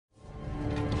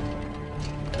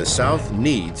The South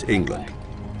needs England,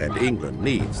 and England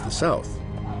needs the South.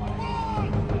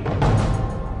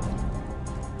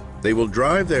 They will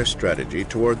drive their strategy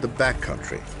toward the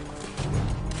backcountry.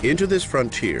 Into this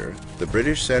frontier, the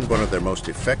British send one of their most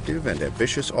effective and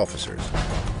ambitious officers,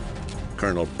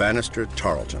 Colonel Banastre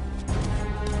Tarleton.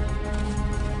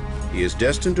 He is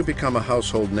destined to become a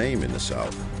household name in the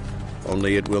South,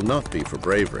 only it will not be for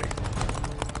bravery,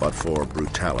 but for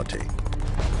brutality.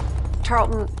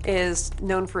 Tarleton is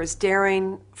known for his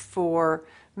daring, for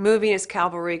moving his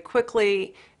cavalry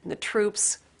quickly, and the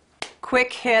troops,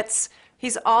 quick hits.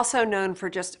 He's also known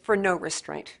for no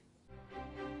restraint.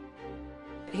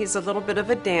 He's a little bit of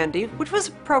a dandy, which was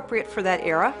appropriate for that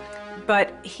era,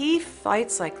 but he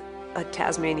fights like a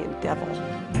Tasmanian devil.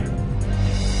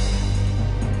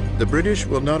 The British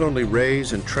will not only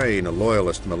raise and train a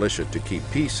loyalist militia to keep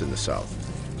peace in the South,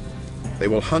 they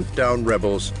will hunt down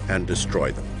rebels and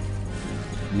destroy them.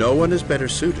 No one is better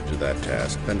suited to that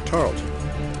task than Tarleton.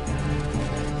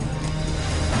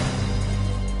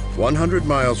 100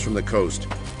 miles from the coast,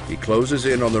 he closes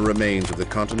in on the remains of the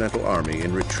Continental Army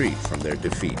in retreat from their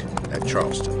defeat at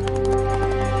Charleston.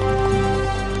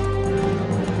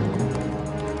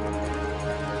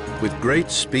 With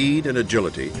great speed and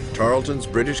agility, Tarleton's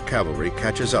British cavalry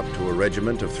catches up to a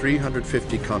regiment of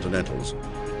 350 Continentals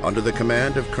under the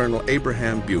command of Colonel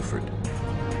Abraham Buford.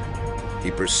 He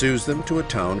pursues them to a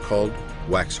town called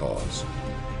Waxhaws.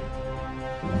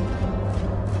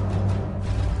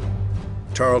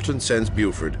 Tarleton sends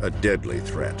Buford a deadly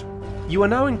threat. You are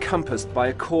now encompassed by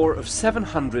a corps of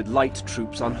 700 light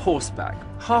troops on horseback.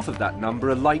 Half of that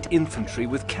number are light infantry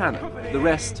with cannon, the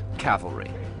rest cavalry.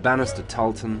 Banastre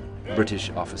Tarleton, British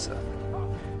officer.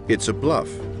 It's a bluff.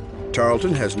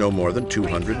 Tarleton has no more than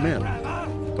 200 men,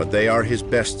 but they are his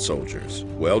best soldiers,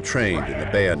 well trained in the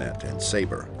bayonet and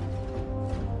saber.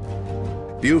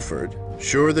 Buford,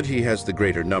 sure that he has the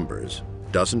greater numbers,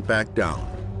 doesn't back down.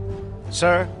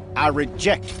 Sir, I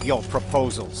reject your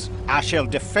proposals. I shall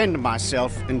defend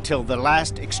myself until the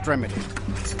last extremity.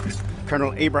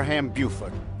 Colonel Abraham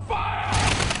Buford.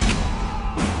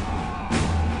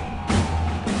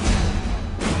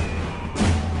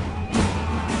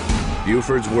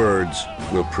 Buford's words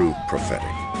will prove prophetic.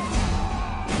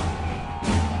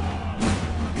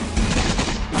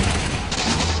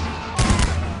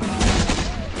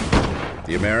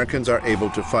 The Americans are able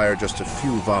to fire just a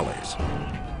few volleys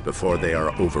before they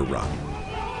are overrun.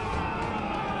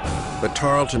 But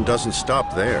Tarleton doesn't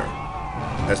stop there.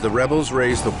 As the rebels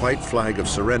raise the white flag of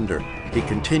surrender, he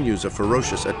continues a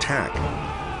ferocious attack,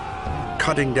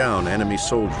 cutting down enemy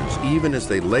soldiers even as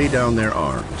they lay down their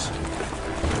arms.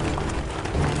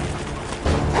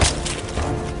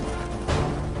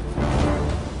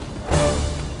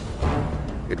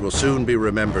 It will soon be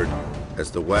remembered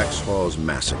as the Waxhaws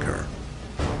massacre.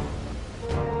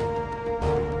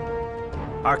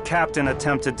 Our captain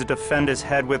attempted to defend his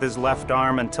head with his left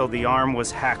arm until the arm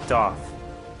was hacked off.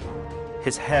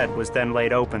 His head was then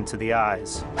laid open to the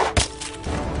eyes.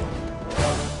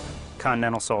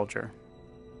 Continental soldier.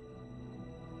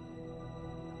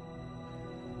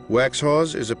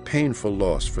 Waxhaws is a painful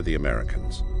loss for the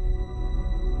Americans.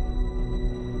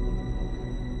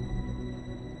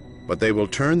 But they will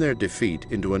turn their defeat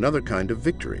into another kind of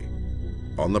victory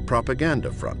on the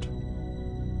propaganda front.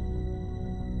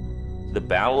 The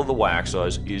Battle of the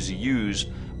Waxhaws is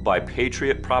used by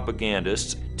patriot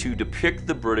propagandists to depict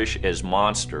the British as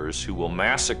monsters who will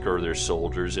massacre their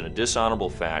soldiers in a dishonorable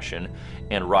fashion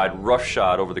and ride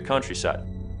roughshod over the countryside.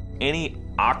 Any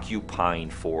occupying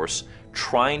force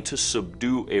trying to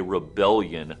subdue a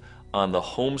rebellion on the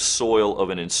home soil of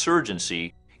an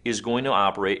insurgency is going to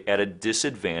operate at a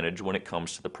disadvantage when it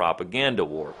comes to the propaganda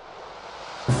war.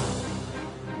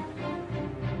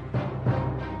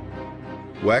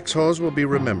 Waxhaws will be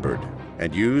remembered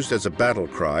and used as a battle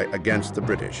cry against the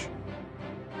British.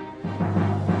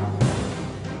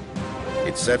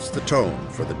 It sets the tone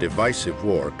for the divisive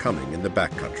war coming in the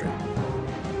backcountry.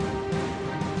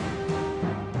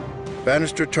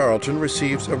 Banastre Tarleton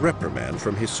receives a reprimand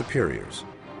from his superiors,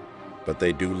 but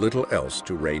they do little else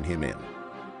to rein him in.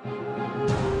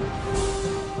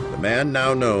 The man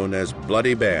now known as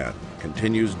Bloody Ban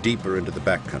continues deeper into the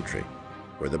backcountry,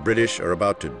 where the British are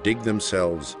about to dig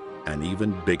themselves an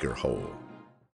even bigger hole.